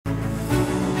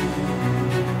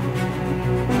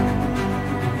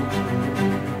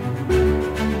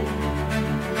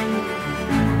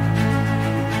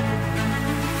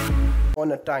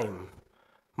upon a time,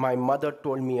 my mother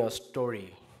told me a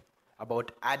story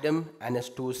about Adam and his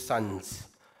two sons,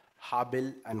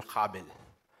 Habil and Qabil.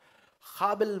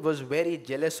 Qabil was very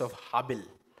jealous of Habil,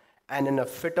 and in a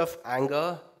fit of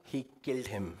anger, he killed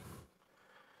him.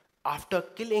 After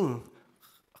killing,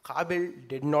 Qabil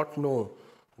did not know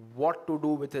what to do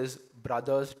with his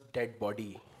brother's dead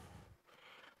body.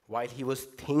 While he was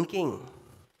thinking,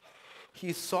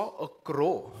 he saw a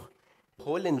crow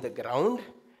hole in the ground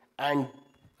and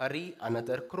bury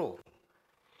another crow.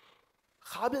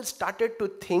 Qabil started to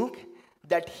think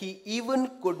that he even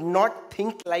could not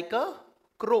think like a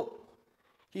crow.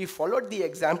 He followed the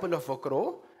example of a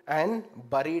crow and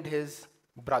buried his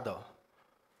brother.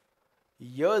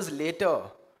 Years later,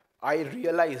 I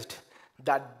realized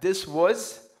that this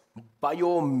was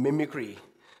biomimicry.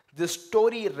 This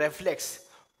story reflects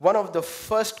one of the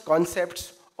first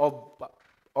concepts of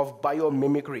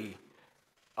biomimicry,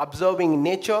 observing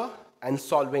nature and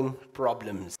solving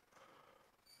problems.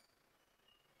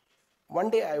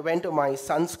 One day I went to my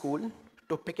son's school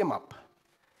to pick him up,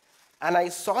 and I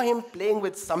saw him playing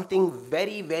with something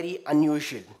very, very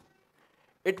unusual.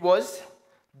 It was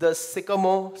the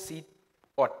sycamore seed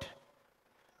pot.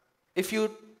 If you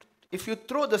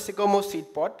throw the sycamore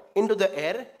seed pot into the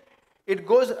air, it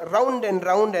goes round and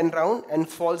round and round and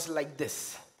falls like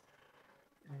this.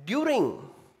 During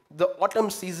the autumn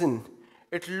season,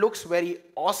 it looks very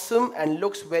awesome and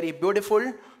looks very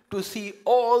beautiful to see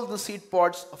all the seed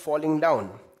pods falling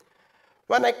down.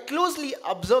 When I closely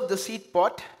observed the seed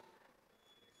pot,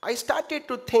 I started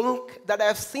to think that I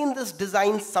have seen this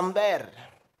design somewhere.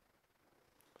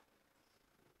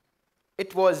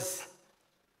 It was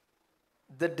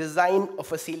the design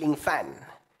of a ceiling fan.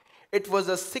 It was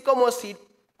a sycamore seed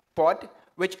pod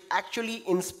which actually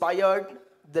inspired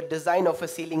the design of a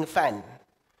ceiling fan.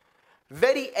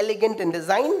 Very elegant in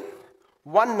design,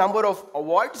 won number of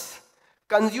awards,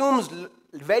 consumes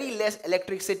very less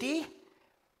electricity,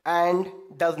 and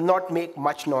does not make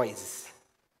much noise.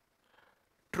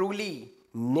 Truly,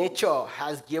 nature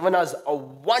has given us a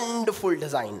wonderful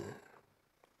design.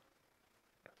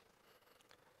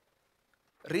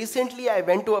 Recently, I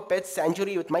went to a pet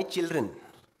sanctuary with my children.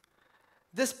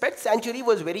 This pet sanctuary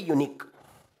was very unique.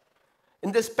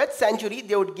 In this pet sanctuary,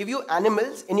 they would give you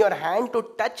animals in your hand to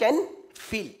touch and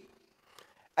feel.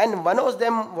 And one of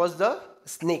them was the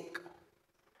snake.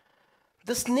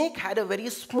 The snake had a very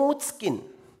smooth skin.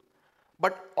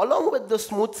 But along with the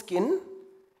smooth skin,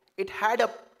 it had a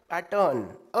pattern,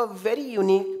 a very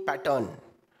unique pattern.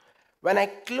 When I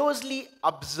closely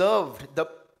observed the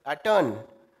pattern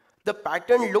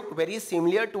looked very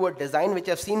similar to a design which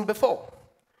I've seen before.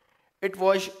 It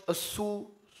was a shoe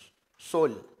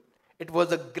sole. It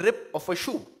was a grip of a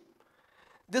shoe.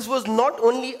 This was not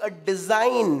only a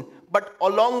design, but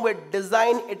along with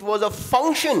design, it was a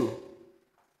function.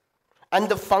 And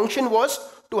the function was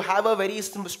to have a very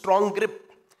strong grip,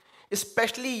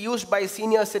 especially used by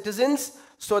senior citizens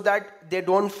so that they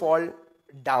don't fall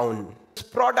down. This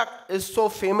product is so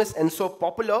famous and so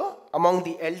popular among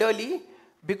the elderly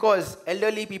because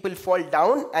elderly people fall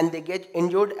down and they get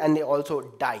injured and they also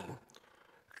die.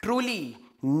 Truly,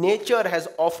 nature has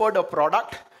offered a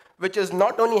product which is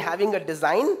not only having a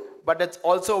design, but it's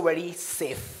also very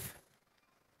safe.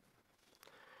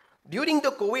 During the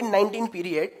COVID-19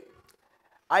 period,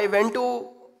 I went to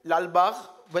Lal Bagh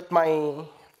with my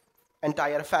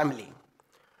entire family.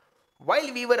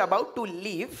 While we were about to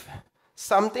leave,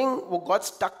 something got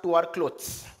stuck to our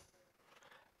clothes.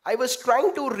 I was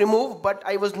trying to remove, but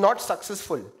I was not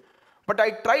successful. But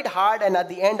I tried hard, and at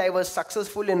the end, I was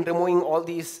successful in removing all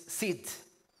these seeds.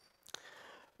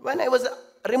 When I was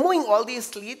removing all these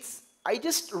seeds, I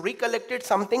just recollected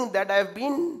something that I've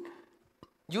been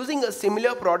using a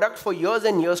similar product for years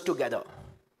and years together.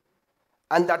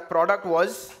 And that product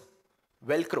was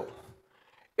Velcro.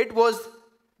 It was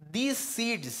these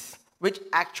seeds which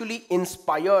actually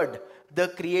inspired the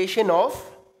creation of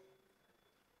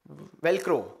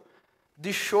Velcro.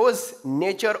 This shows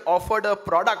nature offered a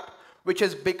product which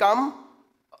has become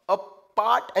a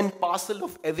part and parcel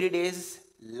of everyday's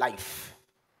life.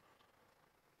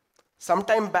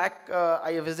 Sometime back,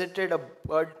 I visited a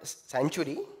bird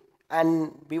sanctuary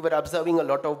and we were observing a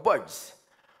lot of birds.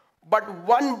 But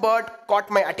one bird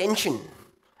caught my attention,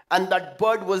 and that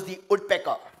bird was the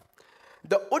woodpecker.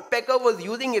 The woodpecker was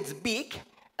using its beak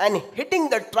and hitting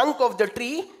the trunk of the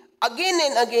tree again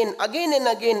and again, again and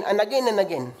again, and again and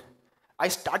again. I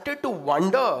started to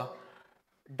wonder,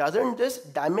 doesn't this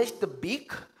damage the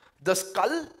beak, the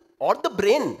skull, or the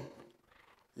brain?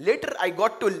 Later, I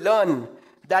got to learn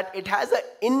that it has an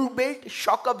inbuilt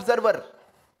shock absorber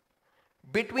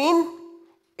between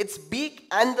its beak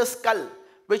and the skull,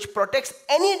 which protects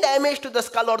any damage to the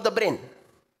skull or the brain.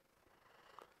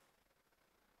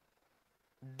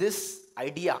 This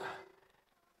idea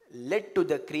led to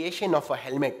the creation of a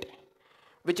helmet,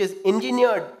 which is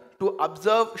engineered to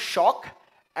observe shock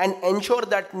and ensure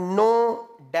that no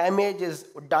damage is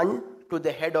done to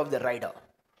the head of the rider.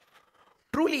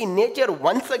 Truly, nature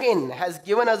once again has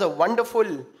given us a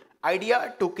wonderful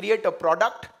idea to create a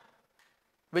product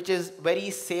which is very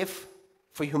safe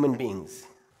for human beings.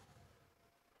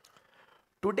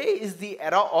 Today is the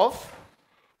era of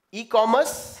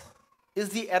e-commerce, is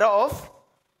the era of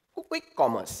quick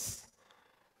commerce.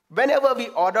 Whenever we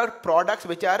order products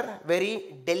which are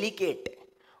very delicate,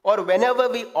 or whenever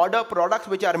we order products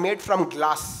which are made from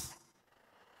glass,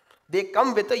 they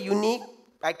come with a unique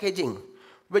packaging,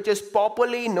 which is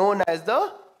popularly known as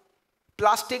the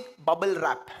plastic bubble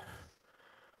wrap.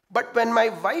 But when my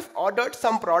wife ordered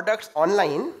some products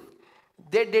online,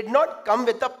 they did not come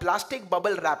with a plastic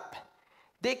bubble wrap.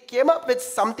 They came up with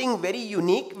something very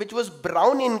unique, which was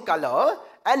brown in color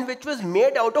and which was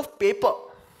made out of paper.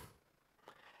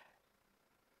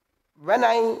 When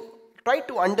I tried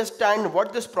to understand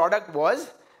what this product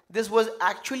was, this was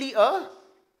actually a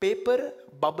paper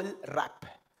bubble wrap.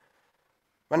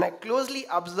 When I closely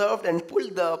observed and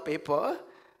pulled the paper,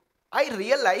 I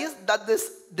realized that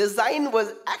this design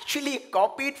was actually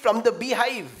copied from the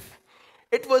beehive.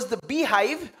 It was the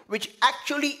beehive which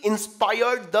actually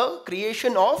inspired the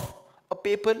creation of a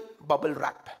paper bubble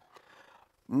wrap.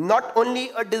 Not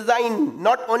only a design,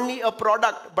 not only a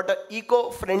product, but an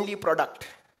eco-friendly product.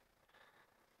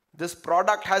 This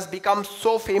product has become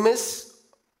so famous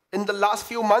in the last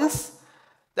few months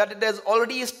that it has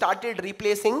already started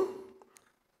replacing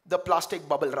the plastic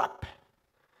bubble wrap.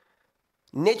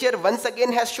 Nature once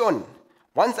again has shown,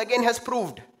 once again has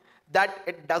proved that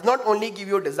it does not only give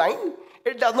you design,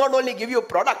 it does not only give you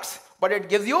products, but it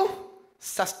gives you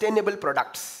sustainable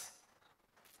products.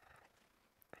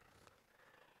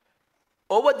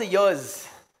 Over the years,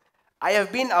 I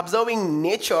have been observing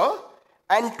nature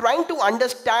and trying to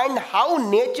understand how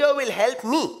nature will help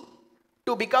me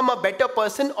to become a better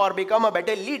person or become a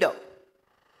better leader.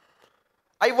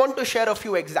 I want to share a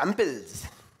few examples.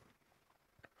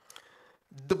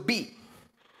 The bee.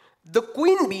 The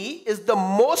queen bee is the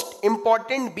most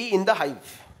important bee in the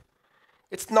hive.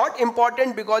 It's not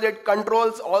important because it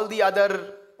controls all the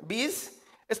other bees.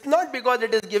 It's not because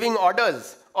it is giving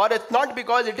orders, or it's not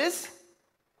because it is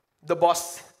the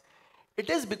boss. It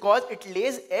is because it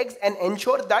lays eggs and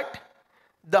ensures that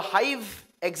the hive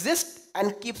exists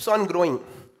and keeps on growing.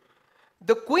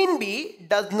 The queen bee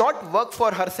does not work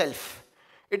for herself.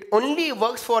 It only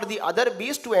works for the other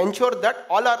bees to ensure that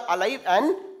all are alive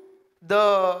and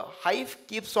the hive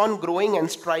keeps on growing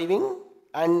and striving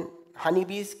and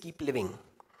honeybees keep living.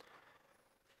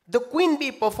 The queen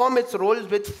bee performs its role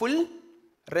with full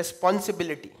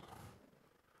responsibility.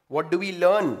 What do we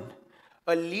learn?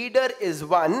 A leader is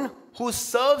one who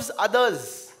serves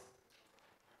others,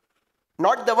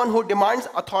 not the one who demands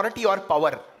authority or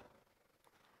power.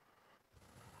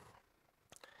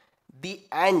 The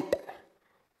ant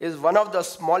is one of the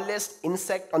smallest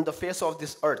insects on the face of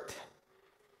this earth.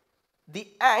 The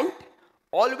ant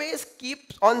always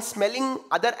keeps on smelling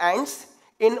other ants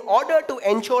in order to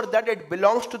ensure that it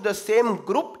belongs to the same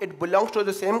group, it belongs to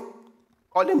the same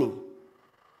colony.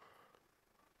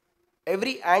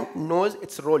 Every ant knows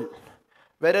its role,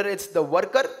 whether it's the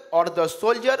worker or the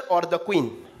soldier or the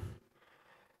queen.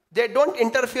 They don't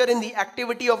interfere in the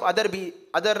activity of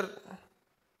other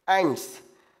ants.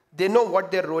 They know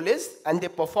what their role is and they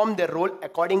perform their role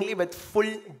accordingly with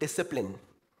full discipline.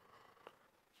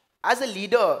 As a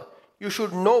leader, you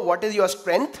should know what is your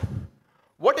strength,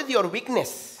 what is your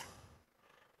weakness.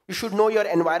 You should know your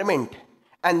environment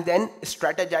and then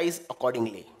strategize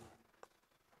accordingly.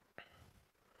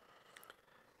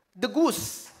 The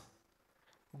goose,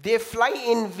 they fly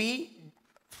in V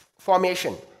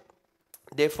formation.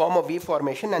 They form a V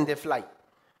formation and they fly.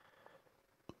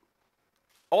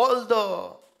 All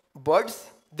the birds,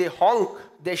 they honk,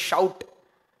 they shout.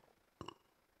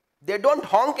 They don't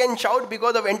honk and shout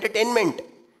because of entertainment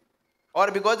or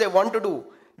because they want to do.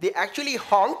 They actually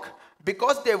honk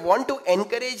because they want to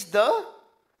encourage the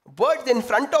birds in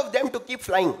front of them to keep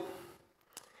flying.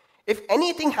 If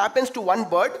anything happens to one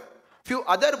bird, few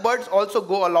other birds also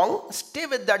go along, stay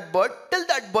with that bird till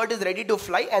that bird is ready to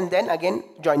fly and then again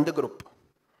join the group.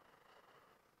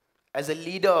 As a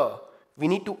leader, we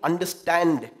need to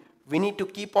understand, we need to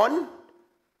keep on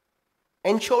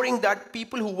ensuring that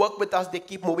people who work with us, they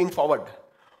keep moving forward.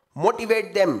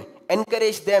 Motivate them,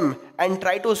 encourage them, and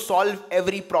try to solve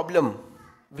every problem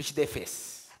which they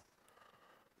face.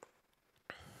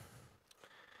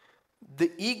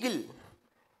 The eagle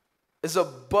is a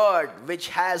bird which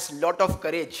has lot of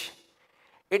courage.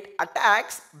 It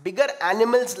attacks bigger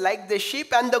animals like the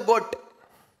sheep and the goat.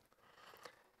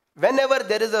 Whenever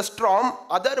there is a storm,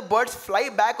 other birds fly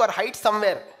back or hide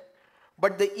somewhere.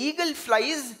 But the eagle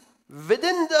flies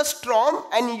within the storm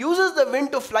and uses the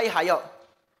wind to fly higher.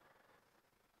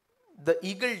 The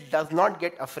eagle does not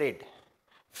get afraid,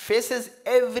 faces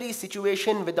every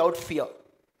situation without fear.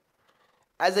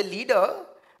 As a leader,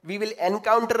 we will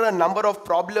encounter a number of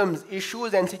problems,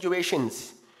 issues, and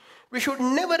situations. We should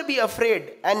never be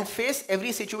afraid and face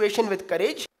every situation with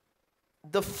courage.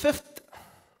 The fifth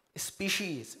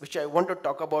species which I want to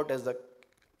talk about is the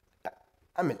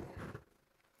camel.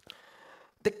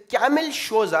 The camel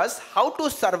shows us how to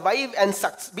survive and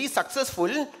be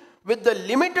successful with the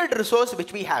limited resource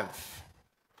which we have.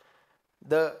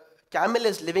 The camel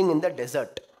is living in the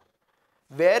desert,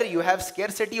 where you have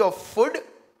scarcity of food,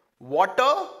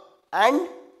 water, and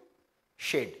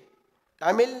shade.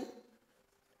 Camel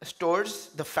stores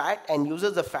the fat and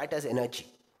uses the fat as energy.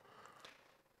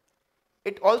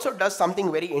 It also does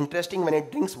something very interesting when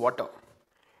it drinks water.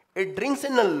 It drinks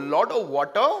in a lot of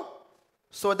water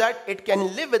so that it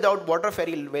can live without water for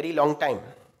a very long time.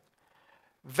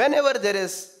 Whenever there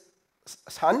is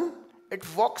sun, it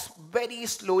walks very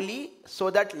slowly so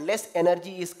that less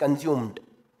energy is consumed.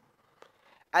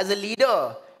 As a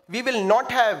leader, we will not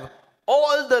have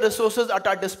all the resources at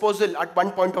our disposal at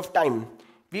one point of time.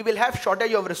 We will have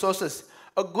shortage of resources.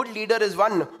 A good leader is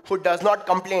one who does not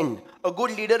complain. A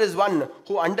good leader is one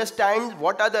who understands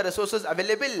what are the resources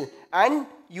available and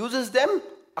uses them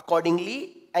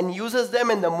accordingly and uses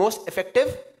them in the most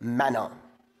effective manner.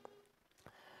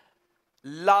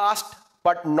 Last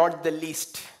but not the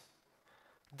least,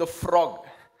 the frog.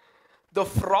 The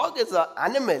frog is an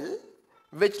animal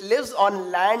which lives on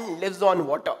land, lives on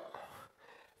water.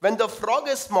 When the frog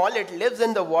is small, it lives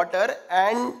in the water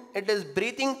and it is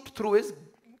breathing through its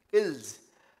gills.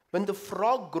 When the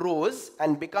frog grows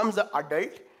and becomes an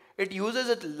adult, it uses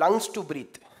its lungs to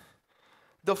breathe.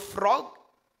 The frog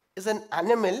is an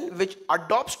animal which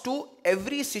adapts to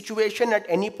every situation at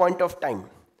any point of time.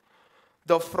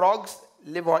 The frogs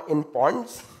live in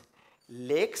ponds,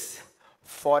 lakes,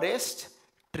 forests,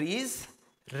 trees,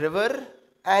 river,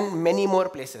 and many more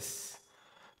places.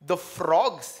 The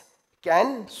frogs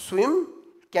can swim,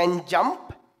 can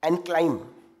jump, and climb.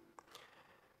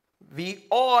 We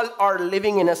all are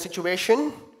living in a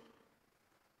situation,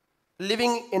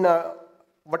 living in a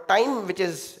time which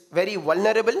is very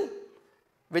vulnerable,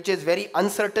 which is very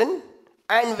uncertain,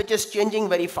 and which is changing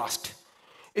very fast.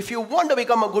 If you want to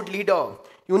become a good leader,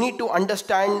 you need to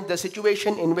understand the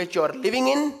situation in which you are living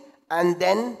in and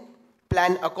then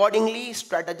plan accordingly,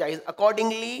 strategize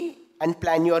accordingly, and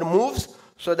plan your moves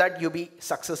so that you be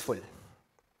successful.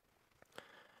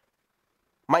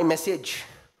 My message: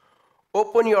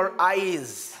 open your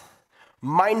eyes,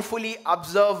 mindfully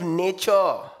observe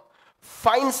nature,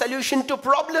 find solution to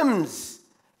problems,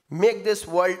 make this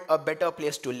world a better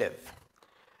place to live.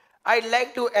 I'd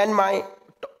like to end my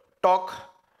talk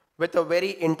with a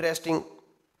very interesting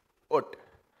quote.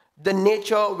 The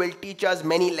nature will teach us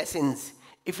many lessons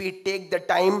if we take the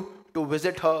time to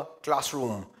visit her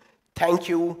classroom. Thank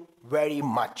you very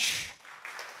much.